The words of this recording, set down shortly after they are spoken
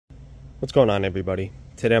What's going on, everybody?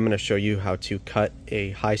 Today I'm going to show you how to cut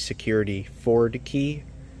a high security Ford key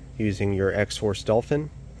using your Xhorse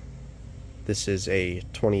Dolphin. This is a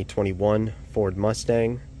 2021 Ford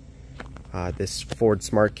Mustang. This Ford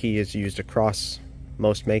Smart Key is used across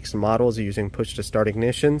most makes and models using push to start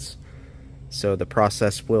ignitions, so the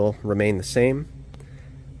process will remain the same.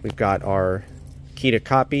 We've got our key to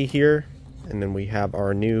copy here, and then we have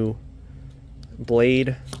our new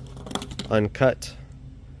blade uncut.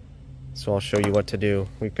 So I'll show you what to do.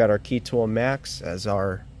 We've got our key tool max as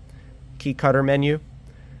our key cutter menu.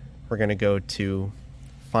 We're going to go to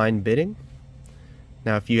find bidding.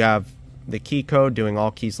 Now if you have the key code doing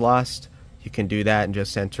all keys lost, you can do that and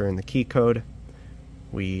just enter in the key code.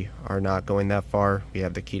 We are not going that far. We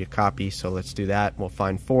have the key to copy, so let's do that. We'll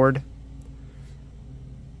find Ford.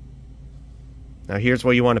 Now here's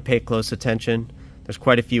where you want to pay close attention. There's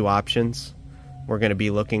quite a few options. We're going to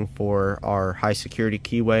be looking for our high security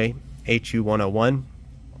keyway, HU101.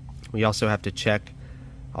 We also have to check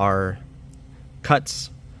our cuts.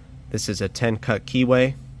 This is a 10 cut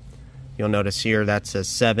keyway. You'll notice here that says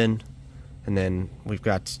 7, and then we've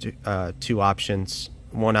got two options.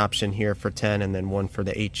 One option here for 10 and then one for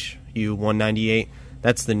the HU198.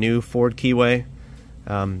 That's the new Ford keyway.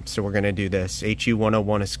 So we're going to do this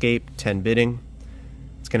HU101 escape 10 bidding.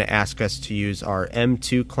 It's going to ask us to use our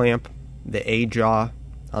M2 clamp, the A jaw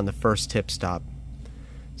on the first tip stop.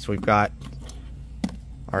 So we've got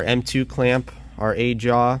our M2 clamp, our A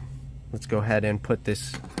jaw. Let's go ahead and put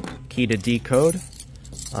this key to decode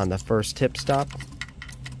on the first tip stop.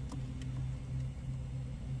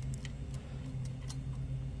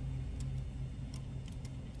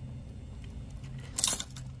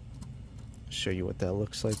 Show you what that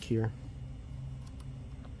looks like here.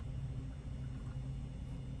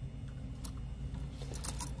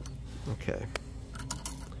 Okay.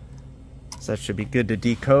 So that should be good to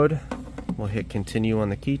decode. We'll hit continue on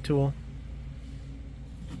the key tool.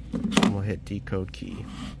 And we'll hit decode key.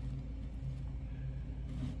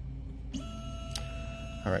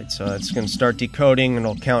 Alright, so it's going to start decoding and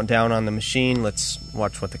it'll count down on the machine. Let's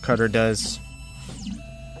watch what the cutter does.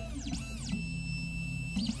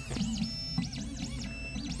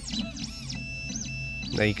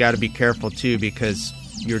 Now you got to be careful too, because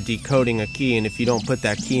you're decoding a key, and if you don't put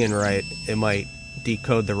that key in right, it might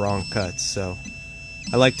decode the wrong cuts. So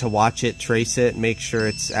I like to watch it, trace it, make sure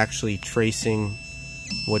it's actually tracing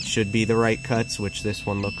what should be the right cuts, which this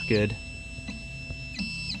one looked good.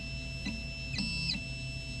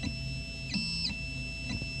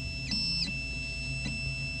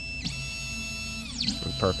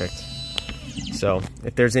 Perfect. So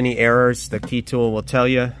if there's any errors, the key tool will tell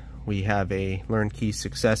you. We have a learn key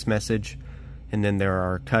success message, and then there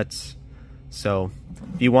are cuts. So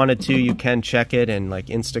if you wanted to, you can check it in like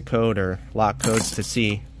Instacode or lock codes to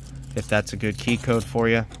see if that's a good key code for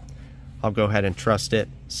you. I'll go ahead and trust it.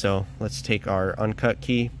 So let's take our uncut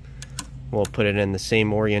key. We'll put it in the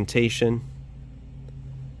same orientation.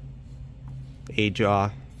 A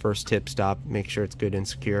jaw, first tip stop, make sure it's good and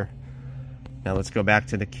secure. Now let's go back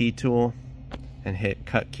to the key tool and hit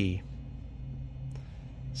cut key.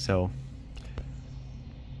 So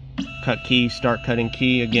cut key, start cutting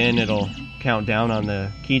key. Again, it'll count down on the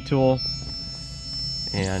key tool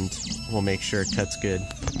and we'll make sure it cuts good.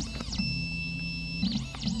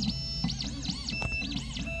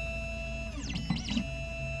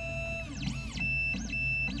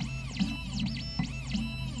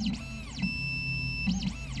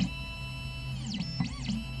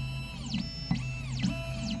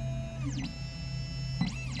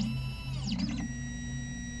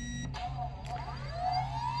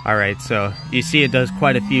 Alright, so you see it does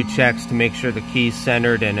quite a few checks to make sure the key's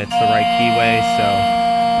centered and it's the right keyway, so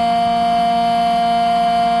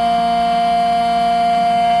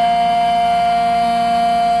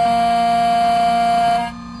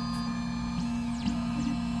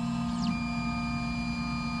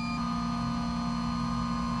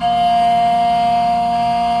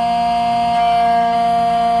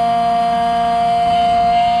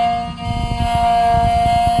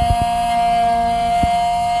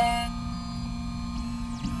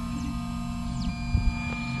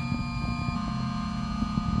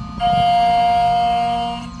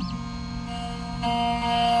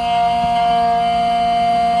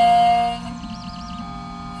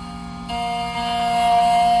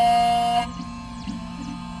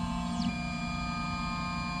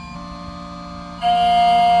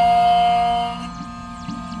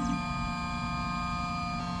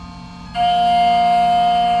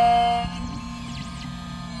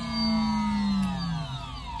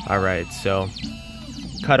Alright, so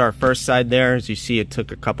cut our first side there. As you see, it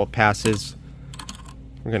took a couple passes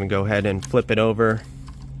We're going to go ahead and flip it over.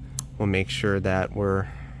 We'll make sure that we're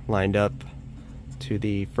lined up to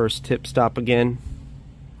the first tip stop again,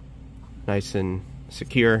 nice and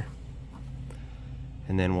secure,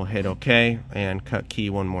 and then we'll hit OK and cut key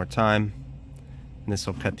one more time, and this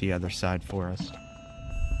will cut the other side for us.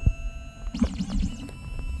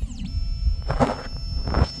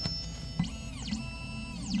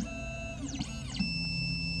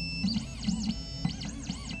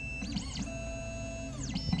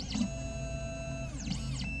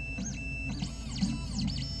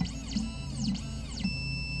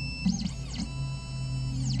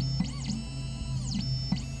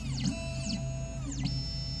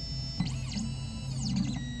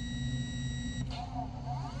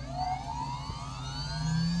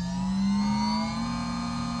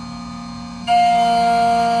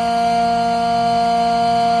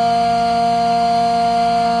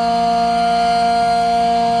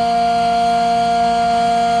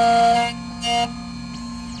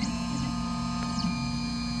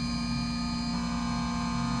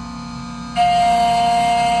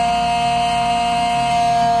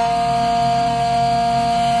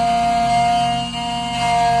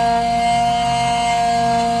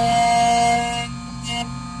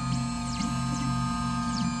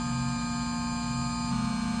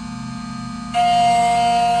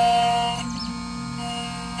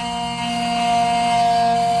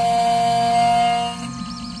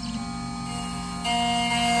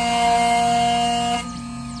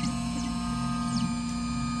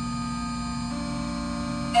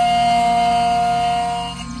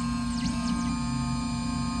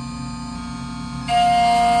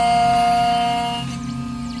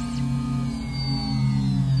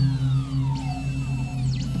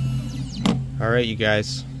 Alright, you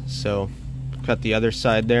guys, so cut the other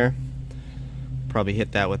side there. Probably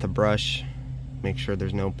hit that with a brush. Make sure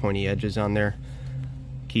there's no pointy edges on there.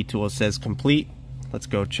 Key tool says complete. Let's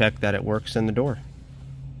go check that it works in the door.